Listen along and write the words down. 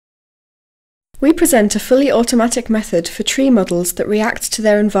We present a fully automatic method for tree models that react to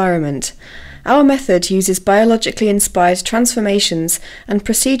their environment. Our method uses biologically inspired transformations and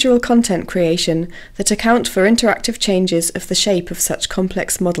procedural content creation that account for interactive changes of the shape of such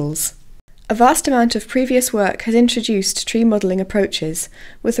complex models. A vast amount of previous work has introduced tree modelling approaches,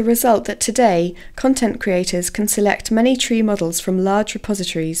 with the result that today content creators can select many tree models from large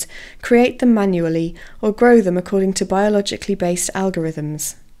repositories, create them manually, or grow them according to biologically based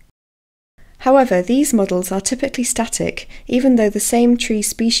algorithms. However, these models are typically static, even though the same tree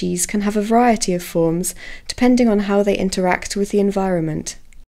species can have a variety of forms depending on how they interact with the environment.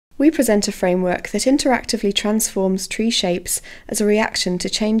 We present a framework that interactively transforms tree shapes as a reaction to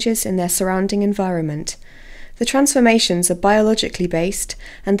changes in their surrounding environment. The transformations are biologically based,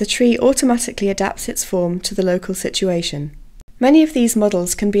 and the tree automatically adapts its form to the local situation. Many of these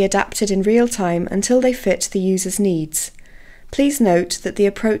models can be adapted in real time until they fit the user's needs. Please note that the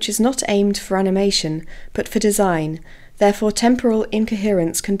approach is not aimed for animation, but for design, therefore temporal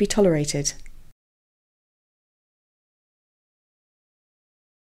incoherence can be tolerated.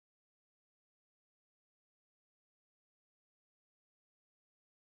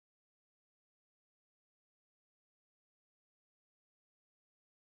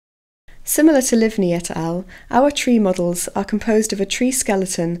 Similar to Livni et al., our tree models are composed of a tree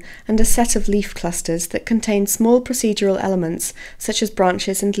skeleton and a set of leaf clusters that contain small procedural elements such as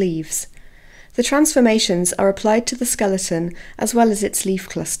branches and leaves. The transformations are applied to the skeleton as well as its leaf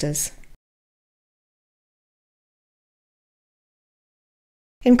clusters.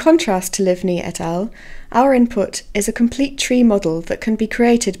 In contrast to Livni et al., our input is a complete tree model that can be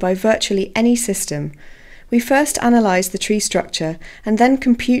created by virtually any system. We first analyse the tree structure and then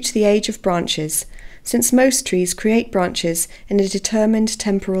compute the age of branches, since most trees create branches in a determined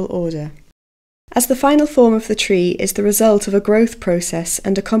temporal order. As the final form of the tree is the result of a growth process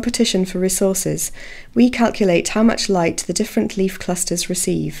and a competition for resources, we calculate how much light the different leaf clusters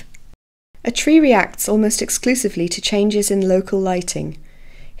receive. A tree reacts almost exclusively to changes in local lighting.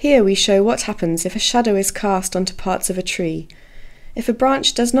 Here we show what happens if a shadow is cast onto parts of a tree. If a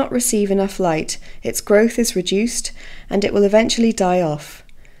branch does not receive enough light, its growth is reduced and it will eventually die off.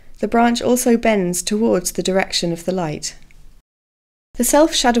 The branch also bends towards the direction of the light. The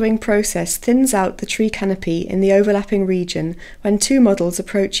self-shadowing process thins out the tree canopy in the overlapping region when two models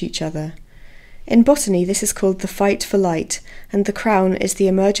approach each other. In botany, this is called the fight for light, and the crown is the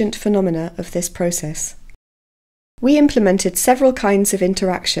emergent phenomena of this process. We implemented several kinds of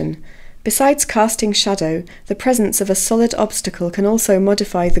interaction. Besides casting shadow, the presence of a solid obstacle can also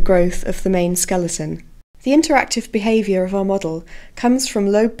modify the growth of the main skeleton. The interactive behaviour of our model comes from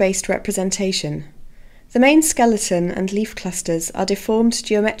lobe-based representation. The main skeleton and leaf clusters are deformed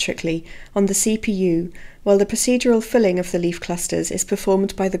geometrically on the CPU, while the procedural filling of the leaf clusters is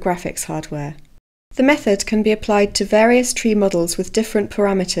performed by the graphics hardware. The method can be applied to various tree models with different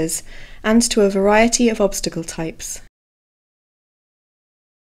parameters and to a variety of obstacle types.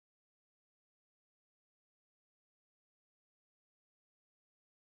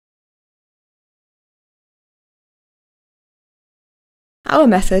 Our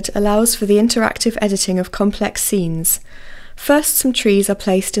method allows for the interactive editing of complex scenes. First, some trees are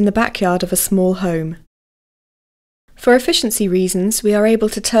placed in the backyard of a small home. For efficiency reasons, we are able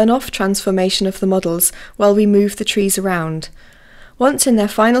to turn off transformation of the models while we move the trees around. Once in their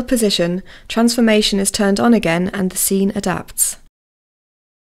final position, transformation is turned on again and the scene adapts.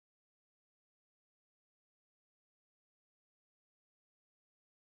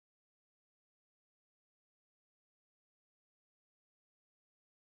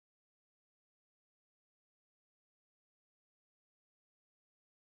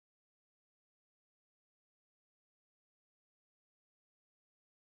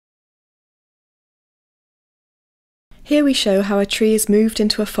 Here we show how a tree is moved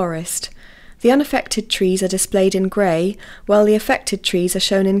into a forest. The unaffected trees are displayed in grey, while the affected trees are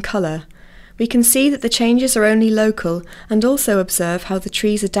shown in colour. We can see that the changes are only local and also observe how the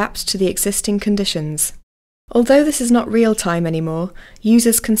trees adapt to the existing conditions. Although this is not real time anymore,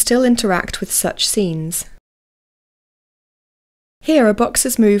 users can still interact with such scenes. Here a box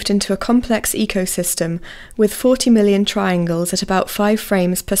is moved into a complex ecosystem with 40 million triangles at about 5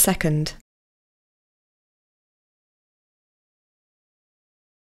 frames per second.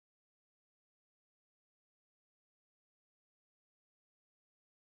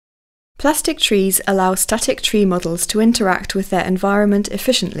 Plastic trees allow static tree models to interact with their environment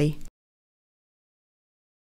efficiently.